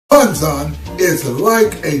Gohonzon is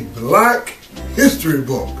like a Black history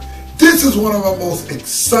book. This is one of our most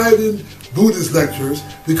exciting Buddhist lectures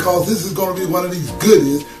because this is going to be one of these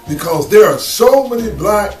goodies because there are so many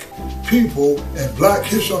Black people and Black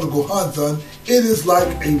history on the Gohonzon. It is like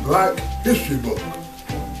a Black history book.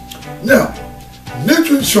 Now,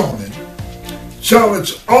 Nichiren Shonin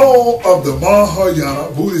challenged all of the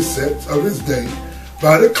Mahayana Buddhist sects of his day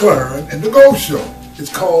by declaring in the Gosho,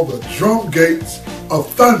 it's called the Drum Gates of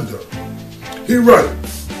Thunder. He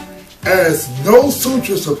writes, as no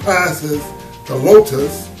sutra surpasses the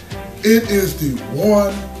lotus, it is the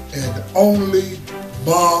one and only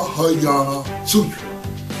Mahayana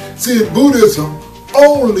Sutra. See, in Buddhism,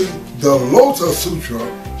 only the Lotus Sutra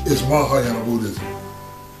is Mahayana Buddhism.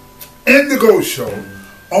 In the Gosho,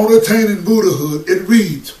 on attaining Buddhahood, it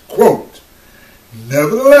reads, quote,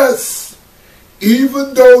 nevertheless,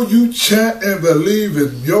 even though you chant and believe in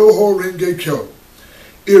Myoho Renge Kyo,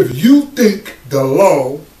 if you think the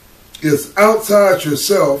law is outside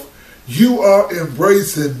yourself, you are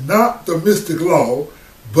embracing not the mystic law,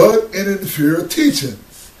 but an inferior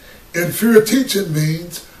teachings. Inferior teaching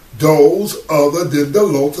means those other than the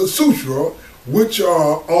Lotus Sutra, which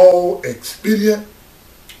are all expedient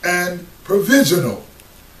and provisional.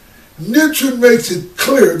 Nichiren makes it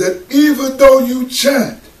clear that even though you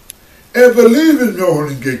chant and believe in Myoho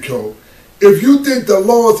Renge Kyo, if you think the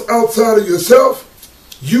law is outside of yourself,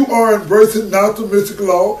 you are embracing not the mystic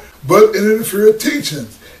law, but an inferior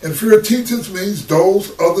teachings. Inferior teachings means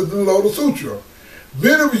those other than the Lotus Sutra.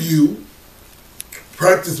 Many of you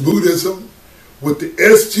practice Buddhism with the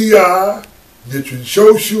SGI, Nichiren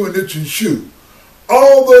Shoshu, and Nichiren Shu.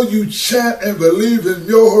 Although you chant and believe in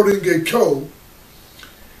Myoho Renge Kyo,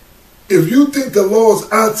 if you think the law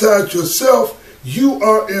is outside yourself, you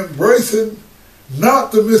are embracing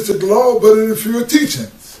not the mystic law, but an inferior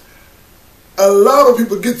teachings. A lot of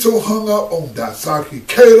people get so hung up on Daisaki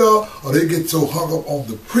Keita, or they get so hung up on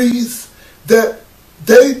the priests, that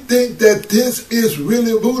they think that this is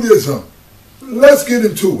really Buddhism. Let's get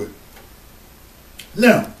into it.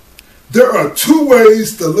 Now, there are two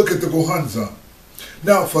ways to look at the Gohonzon.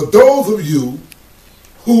 Now, for those of you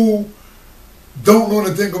who don't know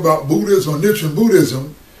anything about Buddhism or Nichiren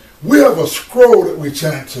Buddhism, we have a scroll that we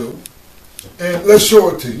chant to, and let's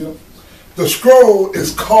show it to you. The scroll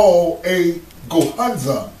is called a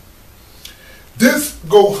Gohonzon. This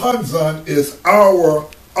Gohonzon is our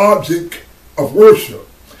object of worship,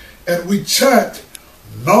 and we chant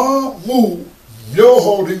Nam-mu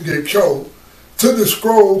Myoho Renge Kyo to the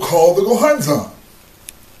scroll called the Gohonzon.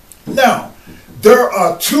 Now, there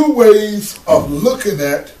are two ways of looking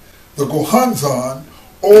at the Gohonzon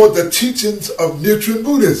or the teachings of Nichiren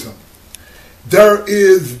Buddhism. There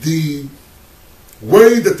is the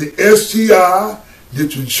way that the SGI,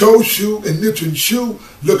 Nichiren Shoshu, and Nichiren Shu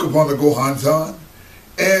look upon the Gohonzon,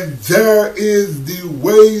 and there is the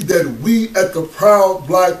way that we at the Proud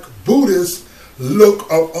Black Buddhists look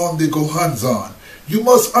upon the Gohonzon. You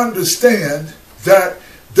must understand that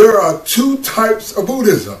there are two types of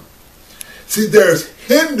Buddhism. See, there's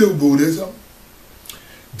Hindu Buddhism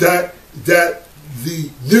that the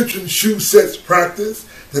Nichiren Shu sects practice,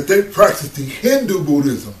 that they practice the Hindu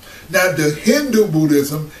Buddhism. Now, the Hindu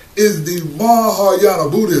Buddhism is the Mahayana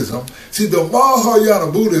Buddhism. See, the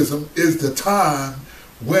Mahayana Buddhism is the time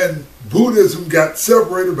when Buddhism got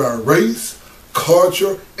separated by race,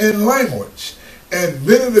 culture, and language. And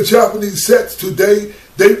many of the Japanese sects today,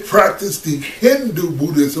 they practice the Hindu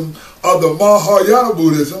Buddhism or the Mahayana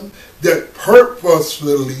Buddhism that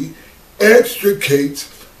purposefully extricates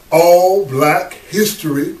all Black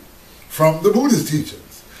history from the Buddhist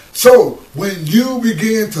teachings. So when you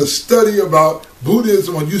begin to study about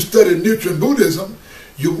Buddhism, when you study Nichiren Buddhism,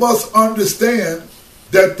 you must understand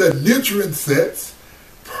that the Nichiren sects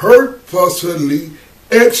purposefully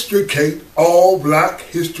extricate all Black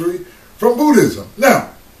history from Buddhism. Now,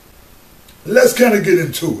 let's kind of get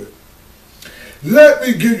into it. Let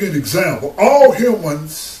me give you an example. All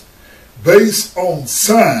humans, based on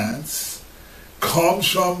science, comes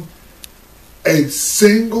from a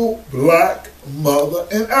single Black mother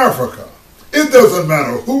in Africa. It doesn't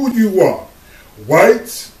matter who you are.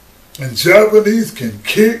 Whites and Japanese can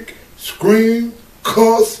kick, scream,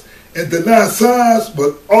 cuss, and deny science,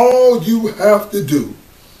 but all you have to do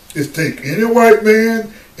is take any white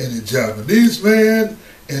man, any Japanese man,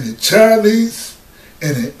 any Chinese,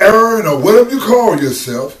 any Aryan, or whatever you call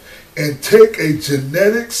yourself, and take a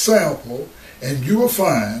genetic sample, and you will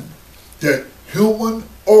find that human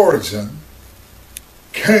origin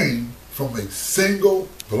came from a single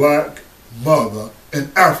Black mother in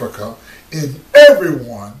Africa, and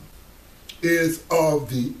everyone is of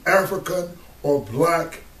the African or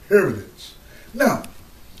Black heritage. Now,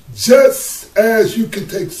 just as you can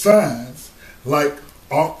take science like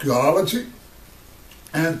archaeology,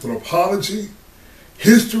 anthropology,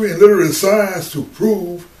 history, and literary science to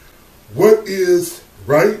prove what is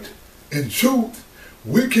right and truth,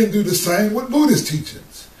 we can do the same with Buddhist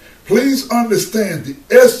teachings. Please understand the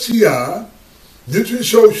SGI, Nichiren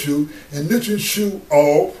Shoshu, and Nichiren Shu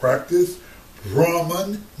all practice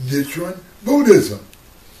Brahman Nichiren Buddhism,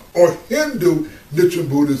 or Hindu Nichiren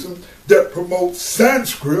Buddhism that promotes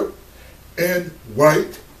Sanskrit and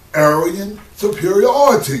white Aryan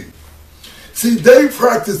superiority. See, they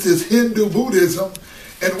practice this Hindu Buddhism,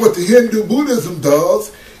 and what the Hindu Buddhism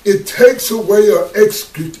does, it takes away or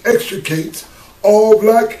extricates all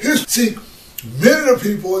black history. See, many of the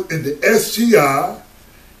people in the SGI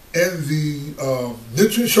and the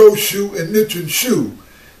Nichiren Shoshu and Nichiren Shu,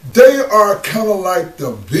 they are kind of like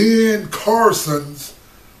the Ben Carsons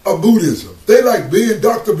of Buddhism. They like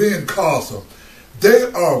Dr. Ben Carson.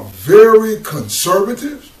 They are very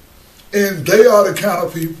conservative, and they are the kind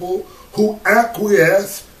of people who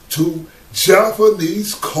acquiesce to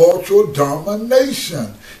Japanese cultural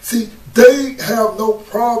domination. See, they have no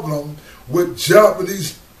problem with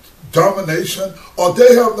Japanese domination, or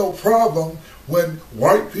they have no problem when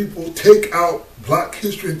white people take out black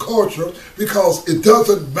history and culture, because it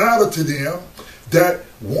doesn't matter to them that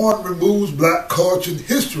one removes black culture and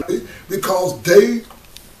history, because they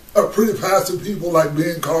are pretty passive people like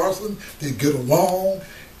Ben Carson. They get along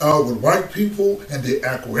with white people, and they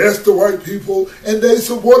acquiesce to white people, and they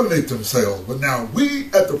subordinate themselves. But now we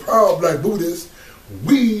at the Proud Black Buddhists,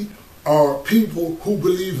 we are people who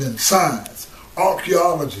believe in science,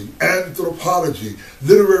 archaeology, anthropology,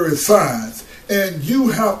 literary science, and you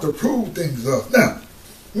have to prove things up.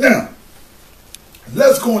 Now,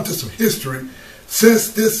 let's go into some history,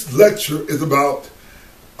 since this lecture is about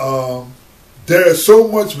there is so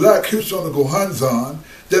much black history on the Gohonzon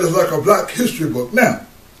that it's like a black history book. Now,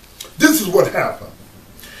 this is what happened.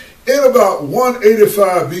 In about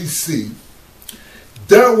 185 BC,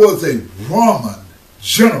 there was a Brahmin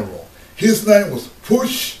general. His name was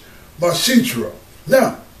Push Mashitra.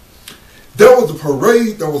 Now, there was a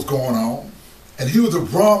parade that was going on, and he was a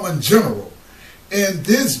Brahmin general. And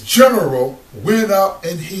this general went out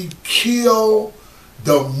and he killed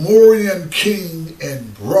the Mauryan king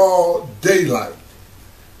in broad daylight.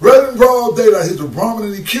 Right in broad daylight, he's a Brahmin,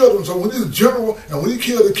 and he killed him. So when he's a general, and when he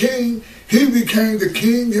killed the king, he became the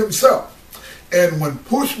king himself. And when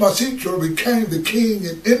Pushmashitra became the king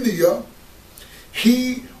in India,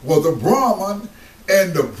 he was a Brahmin,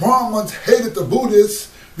 and the Brahmins hated the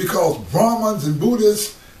Buddhists, because Brahmins and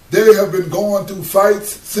Buddhists, they have been going through fights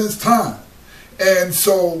since time. And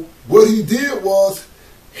so what he did was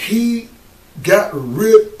he got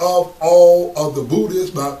rid of all of the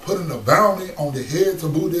Buddhists by putting a bounty on the heads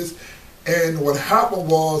of Buddhists. And what happened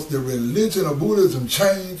was the religion of Buddhism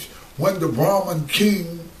changed when the Brahmin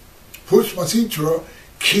king, Pushmashitra,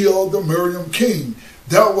 killed the Mauryan king.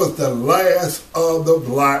 That was the last of the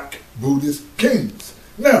black Buddhist kings.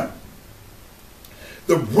 Now,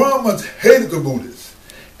 the Brahmins hated the Buddhists,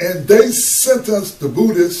 and they sentenced the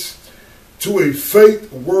Buddhists to a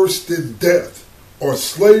fate worse than death or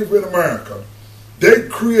slavery in America. They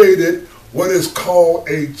created what is called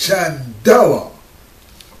a chandala,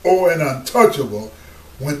 or an untouchable.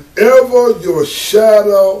 Whenever your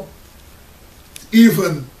shadow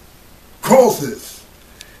even crosses,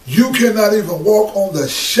 you cannot even walk on the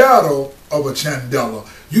shadow of a chandala.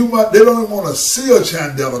 They don't even want to see a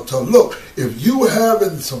chandala to look. If you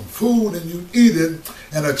having some food and you eat it,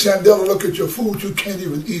 and a chandala look at your food, you can't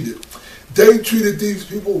even eat it. They treated these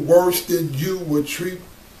people worse than you would treat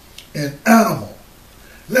an animal.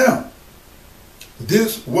 Now,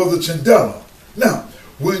 this was a chandala. Now,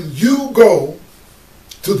 when you go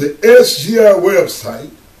to the SGI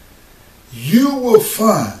website, you will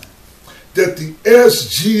find that the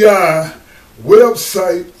SGI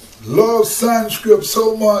website loves Sanskrit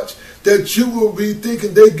so much that you will be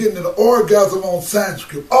thinking they're getting an orgasm on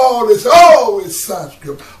Sanskrit. It's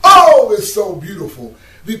Sanskrit. Oh, it's so beautiful.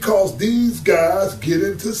 Because these guys get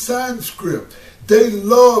into Sanskrit. They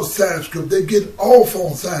love Sanskrit. They get off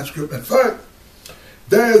on Sanskrit. In fact,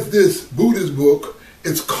 there's this Buddhist book.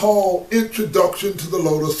 It's called Introduction to the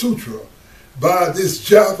Lotus Sutra by this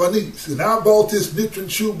Japanese. And I bought this Nichiren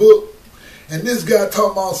Shu book, and this guy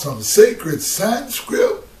talking about some sacred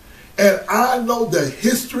Sanskrit. And I know the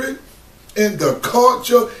history and the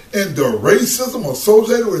culture and the racism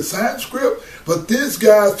associated with Sanskrit, but this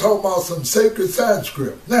guy's talking about some sacred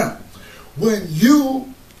Sanskrit. Now, when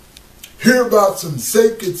you hear about some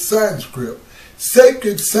sacred Sanskrit,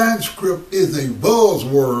 Sacred Sanskrit is a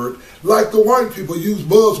buzzword, like the white people use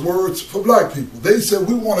buzzwords for black people. They said,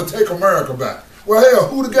 we want to take America back. Well, hell,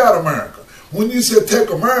 who got America? When you say take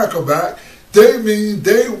America back, they mean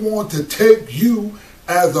they want to take you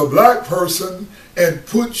as a black person and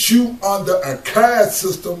put you under a caste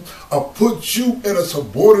system or put you in a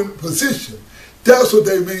subordinate position. That's what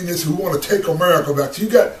they mean is we want to take America back. So you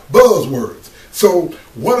got buzzwords. So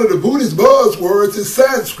one of the Buddhist buzzwords is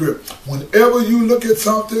Sanskrit. Whenever you look at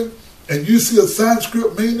something and you see a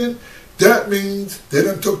Sanskrit meaning, that means they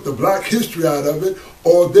done took the black history out of it,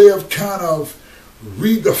 or they have kind of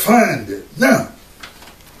redefined it. Now,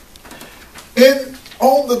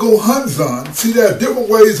 on the Gohonzon, see, there are different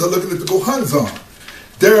ways of looking at the Gohonzon.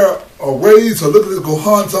 There are ways of looking at the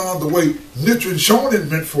Gohonzon the way Nichiren Shonin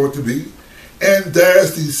meant for it to be, and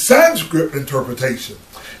there's the Sanskrit interpretation.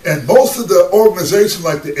 And most of the organizations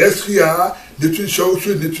like the SCI, Nichiren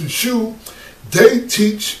Shoshu, Nichiren Shu, they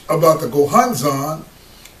teach about the Gohonzon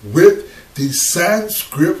with the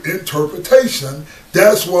Sanskrit interpretation.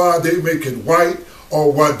 That's why they make it white,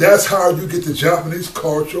 or why that's how you get the Japanese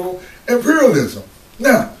cultural imperialism.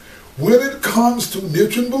 Now, when it comes to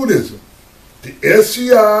Nichiren Buddhism, the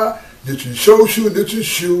SCI, Nichiren Shoshu, and Nichiren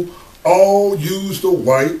Shu all use the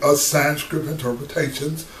white or Sanskrit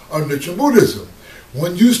interpretations of Nichiren Buddhism.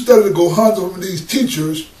 When you study the Gohonzon from these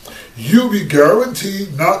teachers, you'll be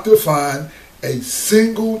guaranteed not to find a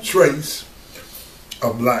single trace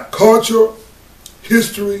of black culture,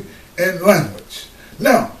 history, and language.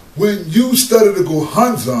 Now, when you study the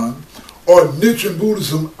Gohonzon or Nichiren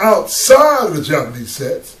Buddhism outside of the Japanese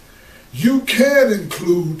sects, you can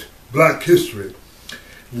include black history.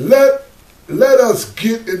 Let us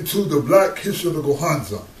get into the black history of the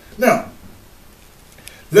Gohonzon. Now,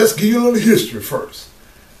 let's give you a little history first.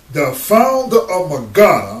 The founder of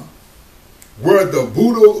Magadha, where the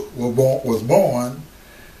Buddha was born,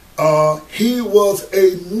 he was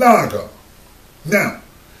a Naga. Now,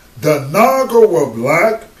 the Naga were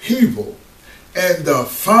black people, and the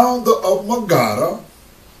founder of Magadha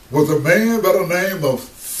was a man by the name of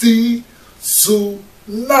Su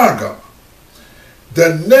Naga.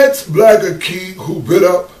 The next black king who built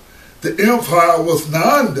up the empire was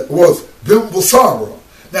Bimbisara.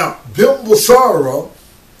 Now, Bimbisara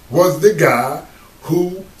was the guy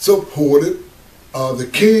who supported, the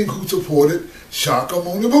king who supported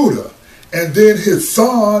Shakyamuni Buddha. And then his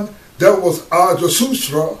son, that was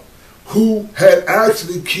Ajatasattu, who had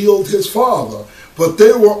actually killed his father. But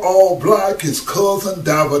they were all black. His cousin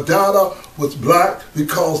Devadatta was black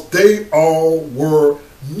because they all were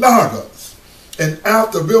Nagas. And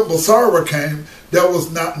after Bimbisara came, there was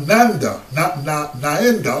Nanda,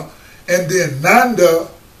 and then Nanda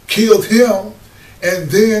killed him, and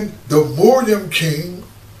then the Mauryan king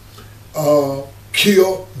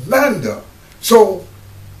killed Nanda. So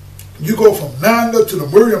you go from Nanda to the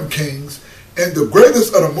Mauryan kings, and the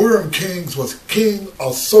greatest of the Mauryan kings was King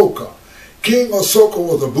Asoka. King Asoka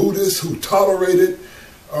was a Buddhist who tolerated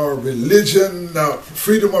religion,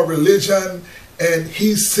 freedom of religion, and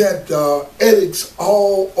he sent edicts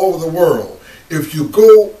all over the world. If you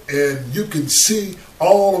go and you can see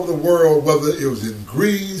all over the world, whether it was in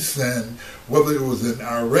Greece and whether it was in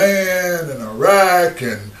Iran and Iraq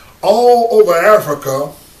and all over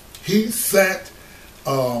Africa, he sent,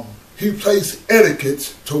 he placed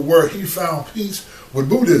etiquettes to where he found peace with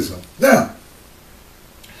Buddhism. Now,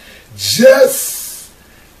 just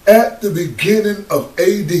at the beginning of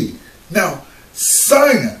AD, now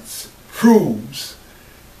science proves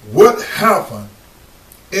what happened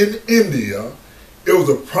in India. It was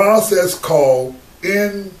a process called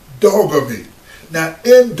endogamy. Now,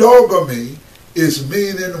 endogamy is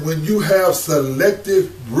meaning when you have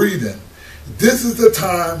selective breeding. This is the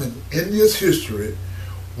time in India's history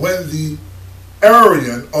when the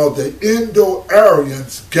Aryan or the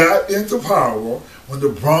Indo-Aryans got into power. When the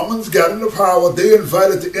Brahmins got into power, they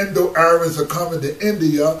invited the Indo-Aryans to come into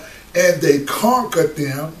India, and they conquered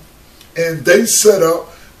them, and they set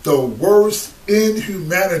up the worst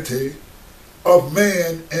inhumanity of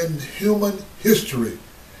man in human history.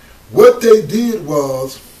 What they did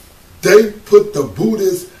was they put the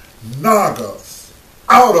Buddhist Nagas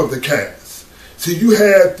out of the caste. See, you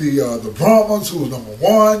had the Brahmins, who was number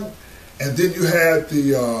one, and then you had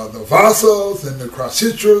the Vasas and the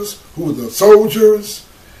Kshatriyas, who were the soldiers,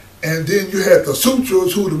 and then you had the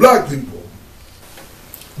Sutras, who were the black people.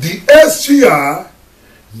 The SGI,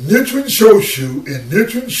 Nichiren Shoshu, and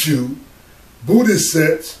Nichiren Shu Buddhist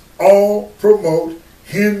sects all promote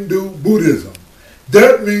Hindu Buddhism.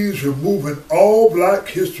 That means removing all black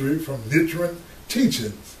history from Nichiren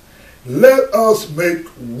teachings. Let us make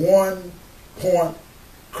one point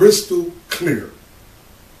crystal clear.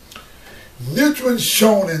 Nichiren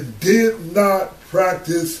Shonin did not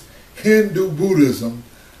practice Hindu Buddhism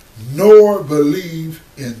nor believe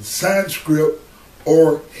in Sanskrit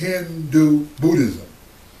or Hindu Buddhism.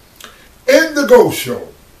 In the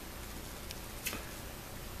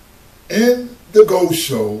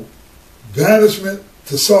Gosho, Banishment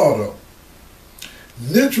to Sado,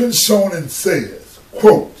 Nichiren Shonin says,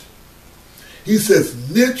 quote, he says,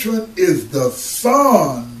 Nichiren is the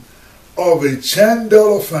son of a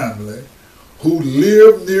Chandela family who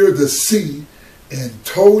lived near the sea in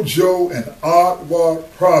Tojo and Otwa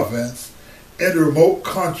province in the remote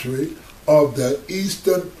country of the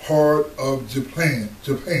eastern part of Japan.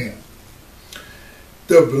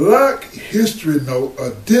 The Black History Note,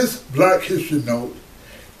 this Black History Note,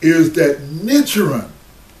 is that Nichiren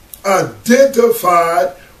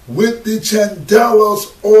identified with the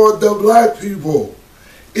Chandelas or the black people.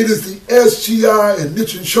 It is the SGI and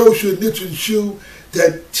Nichiren Shoshu and Nichiren Shu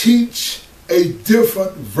that teach a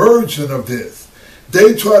different version of this.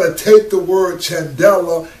 They try to take the word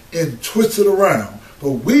Chandela and twist it around.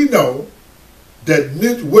 But we know that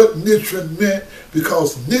what Nichiren meant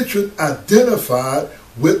because Nichiren identified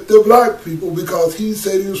with the black people because he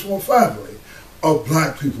said he was from a family of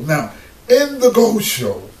black people. Now, in the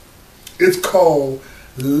Gosho, it's called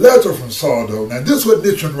Letter from Sado. Now, this is what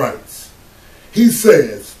Nichiren writes. He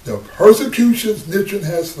says, the persecutions Nichiren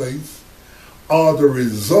has faced are the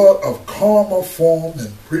result of karma formed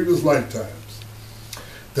in previous lifetimes.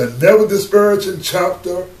 The Never Disparaging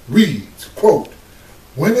chapter reads, quote,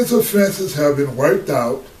 when his offenses have been wiped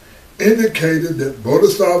out, indicated that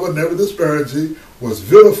Bodhisattva Never Disparaging was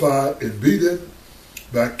vilified and beaten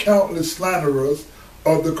by countless slanderers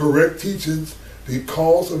of the correct teachings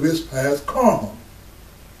because of his past karma.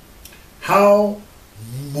 How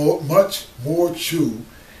much more true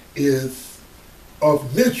is of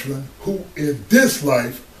Nichiren, who in this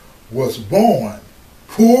life was born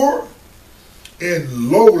poor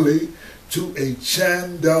and lowly to a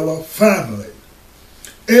Chandela family.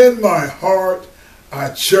 In my heart, I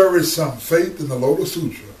cherish some faith in the Lotus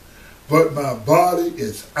Sutra, but my body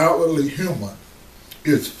is outwardly human.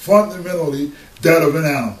 It's fundamentally that of an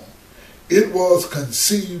animal. It was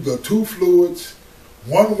conceived of two fluids,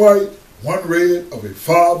 one white, one red, of a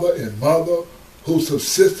father and mother who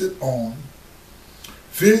subsisted on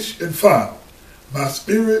fish and fowl. My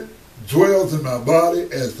spirit dwells in my body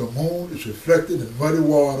as the moon is reflected in muddy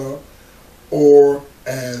water or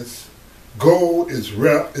as gold is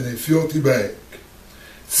wrapped in a filthy bag.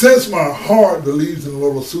 Since my heart believes in the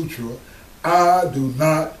Lotus Sutra, I do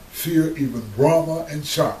not fear even Brahma and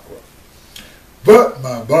Chakra. But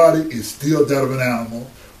my body is still that of an animal,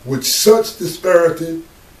 with such disparity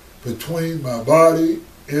between my body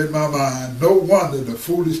and my mind, no wonder the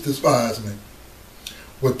foolish despise me.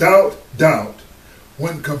 Without doubt,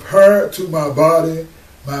 when compared to my body,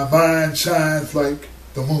 my mind shines like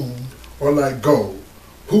the moon or like gold.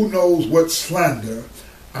 Who knows what slander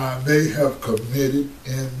I may have committed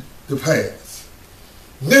in the past.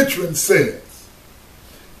 Nichiren says,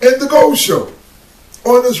 in the Gosho,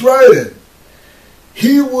 on his writing,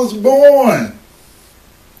 he was born.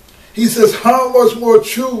 He says, how much more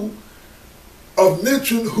true of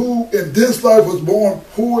Nichiren, who in this life was born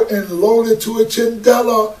poor and lowly to a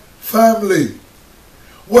Chandela family.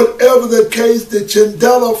 Whatever the case, the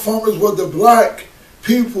Chandela farmers were the black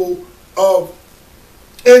people of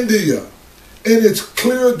India. And it's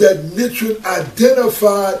clear that Nichiren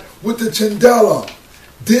identified with the Chandela.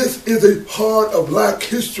 This is a part of black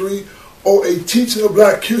history or a teaching of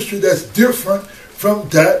black history that's different from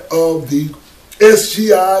that of the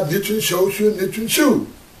SGI, Nichiren Shoshu, and Nichiren Shu.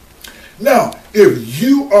 Now, if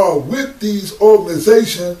you are with these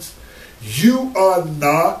organizations, you are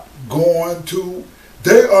not going to,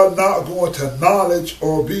 they are not going to acknowledge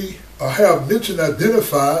or have Nichiren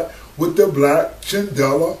identified with the black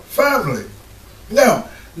Chandela family. Now,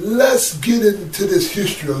 let's get into this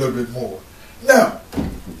history a little bit more. Now,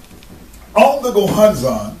 on the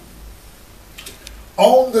Gohonzon,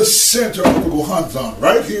 on the center of the Gohonzon,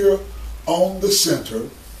 right here on the center,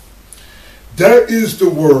 there is the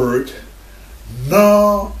word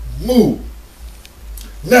Namu.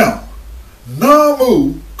 Now,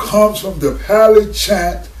 Namu comes from the Pali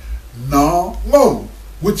chant Namo,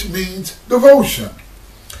 which means devotion.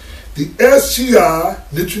 The SGI,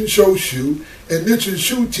 Nichiren Shoshu, and Nichiren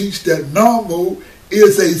Shu teach that Namu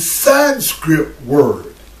is a Sanskrit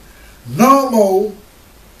word. Namo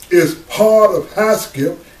is part of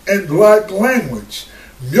Haskell and black language.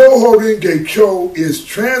 Myoho Renge Kyo is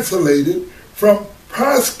translated from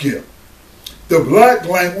Praskil, the black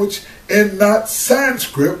language, and not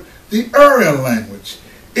Sanskrit, the Aryan language.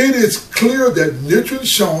 It is clear that Nichiren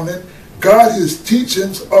Shonin got his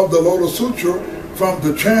teachings of the Lotus Sutra from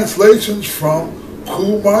the translations from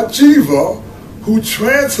Kumajiva, who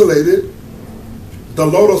translated the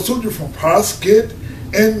Lotus Sutra from Sanskrit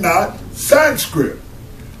and not Sanskrit.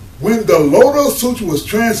 When the Lotus Sutra was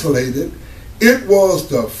translated, it was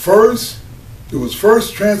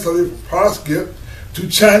first translated from Sanskrit to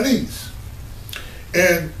Chinese.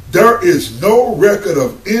 And there is no record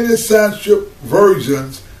of any Sanskrit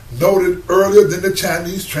versions noted earlier than the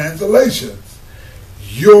Chinese translations.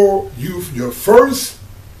 Your first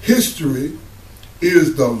history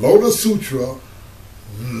is the Lotus Sutra,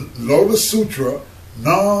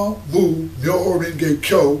 Nam-Mu Myoho Renge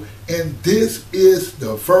Kyo, and this is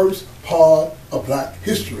the first part of Black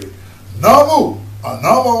history. Namu,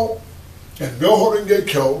 Namo, and Myoho Renge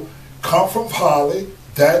Kyo come from Pali.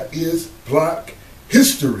 That is Black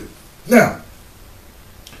history. Now,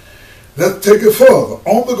 let's take it further.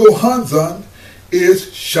 On the Gohonzon is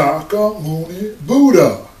Shakyamuni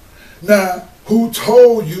Buddha. Now, who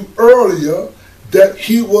told you earlier that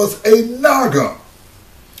he was a Naga?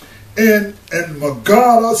 And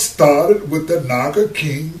Magadha started with the Naga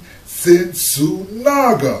king Sensu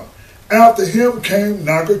Naga. After him came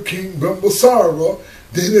Naga king Bimbisara,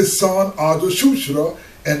 then his son Ajashushra,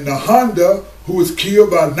 and Nahanda, who was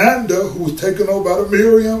killed by Nanda, who was taken over by the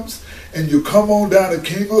Miriams. And you come on down to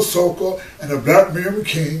King Asoka and the Black Miriam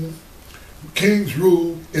kings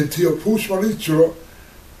ruled until Pushmalitra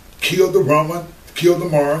killed the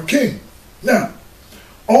Maran king. Now,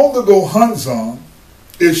 on the Gohonzon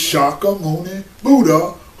is Shakyamuni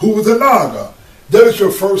Buddha, who was a Naga. That is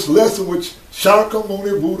your first lesson, which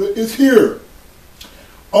Shakyamuni Buddha is here.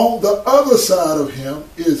 On the other side of him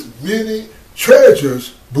is Many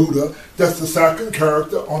Treasures Buddha. That's the second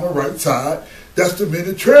character on the right side. That's the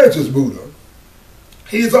Many Treasures Buddha.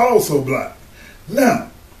 He's also Black. Now,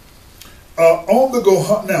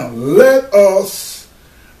 let us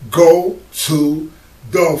go to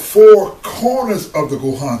the four corners of the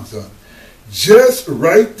Gohonzon. Just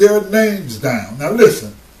write their names down. Now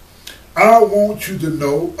listen, I want you to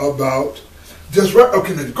know about, now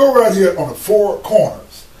go right here on the four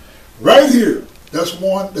corners. Right here, that's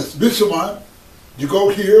one, that's Bishamon. You go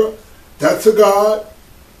here, that's a god.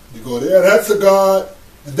 You go there, that's a god,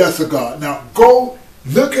 and that's a god. Now go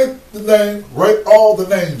look at the name, write all the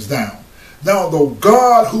names down. Now the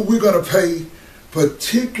god who we're going to pay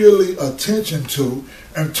particularly attention to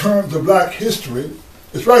in terms of Black history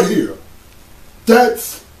is right here.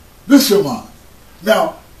 That's Bishamon.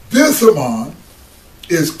 Now Bishamon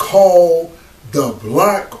is called the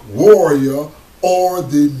Black Warrior or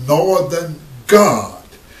the Northern God.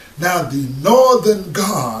 Now the Northern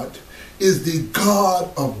God is the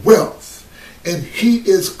god of wealth, and he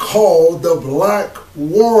is called the Black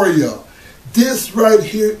Warrior. This right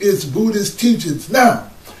here is Buddhist teachings. Now,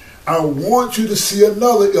 I want you to see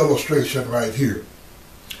another illustration right here.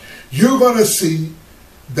 You're going to see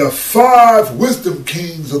the 5 wisdom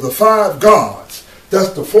kings of the 5 gods.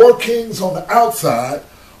 That's the 4 kings on the outside,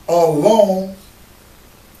 along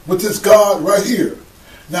with this god right here.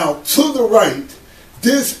 Now, to the right,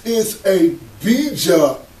 this is a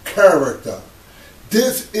Bija character.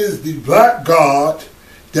 This is the Black god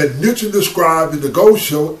that Nichiren described in the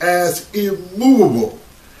Gosho as immovable.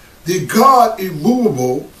 The god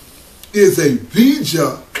immovable is a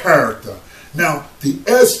Bija character. Now, the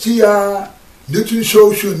SGI, Nichiren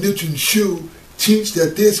Shoshu, and Nichiren Shu teach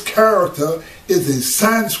that this character is a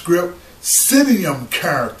Sanskrit Siddham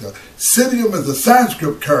character. Siddham is a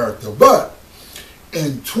Sanskrit character, but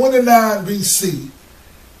in 29 BC,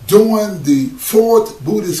 during the 4th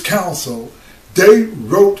Buddhist Council, they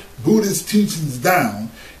wrote Buddhist teachings down,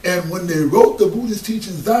 and when they wrote the Buddhist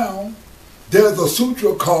teachings down, there's a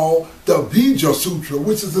sutra called the Bija Sutra,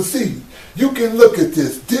 which is a seed. You can look at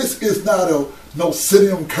this. This is not no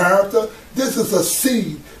Siddham character. This is a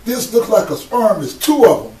seed. This looks like a sperm. There's 2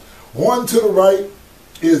 of them. One to the right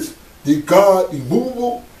is the god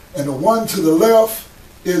immovable, and the one to the left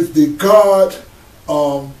is the god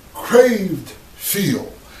craved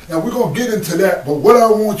field. Now we're going to get into that, but what I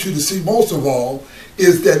want you to see most of all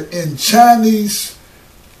is that in Chinese,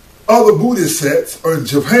 other Buddhist sects, or in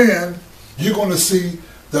Japan, you're going to see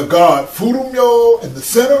the god Furumyo in the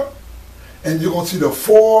center, and you're going to see the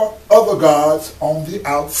 4 other gods on the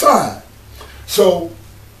outside. So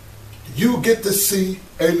you get to see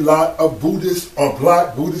a lot of Buddhist or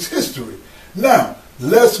Black Buddhist history. Now,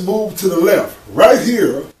 let's move to the left. Right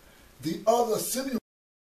here, the other city,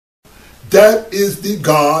 that is the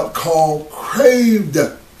god called Craved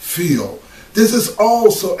Field. This is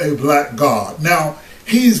also a Black god. Now,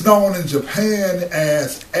 He's known in Japan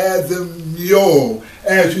as Azimyo,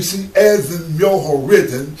 as you see Azimyo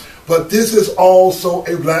written, but this is also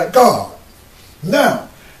a black god. Now,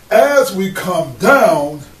 as we come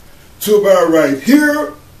down to about right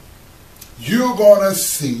here, you're going to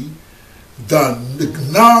see the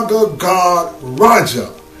Naga god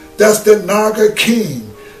Raja. That's the Naga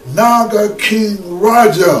king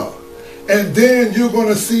Raja. And then you're going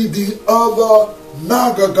to see the other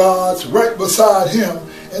Naga gods right beside him,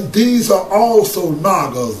 and these are also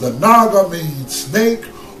Nagas. The Naga means snake,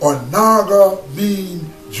 or Naga means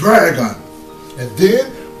dragon. And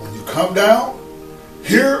then when you come down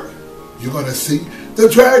here, you're going to see the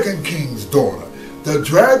Dragon King's daughter. The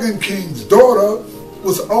Dragon King's daughter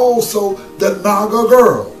was also the Naga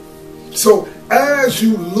girl. So as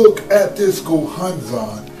you look at this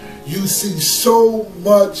Gohonzon, you see so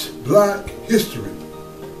much black history.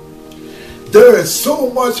 There is so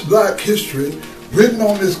much black history written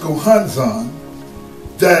on this Gohonzon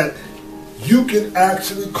that you can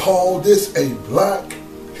actually call this a black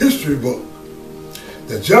history book.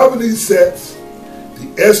 The Japanese sects, the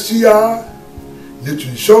SGI,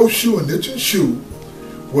 Nichiren Shoshu, and Nichiren Shu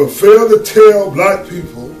will fail to tell black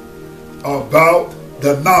people about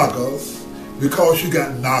the Nagas, because you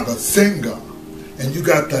got Naga Singa and you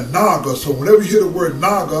got the Naga. So whenever you hear the word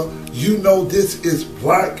Naga, you know this is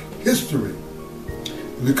black history,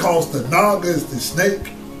 because the Naga is the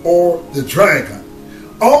snake or the dragon.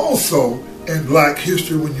 Also in black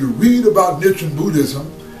history, when you read about Nichiren Buddhism,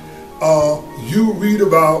 you read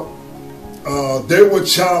about they were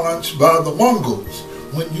challenged by the Mongols.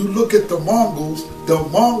 When you look at the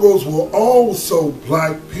Mongols were also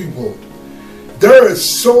black people. There is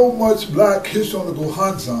so much black history on the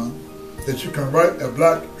Gohonzon that you can write a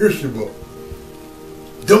black history book.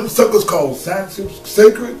 Them suckers called Sanskrit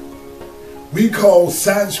sacred. We call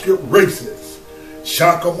Sanskrit racist.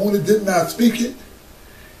 Shakyamuni did not speak it,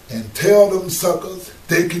 and tell them suckers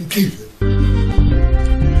they can keep it.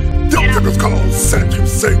 Them suckers called Sanskrit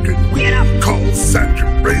sacred. We call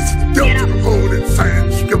Sanskrit racist. Them suckers hold in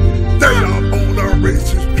Sanskrit. They are on our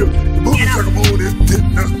racist trip. The Buddha Shakyamuni did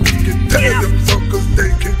not speak it. Tell them suckers they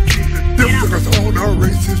can keep it. Them suckers on our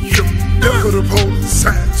racist trip. Them suckers hold in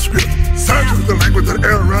Sanskrit. Sanskrit is the language of the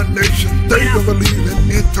Aryan nation. They don't believe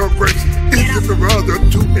in integration. It's just a rather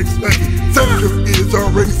to explain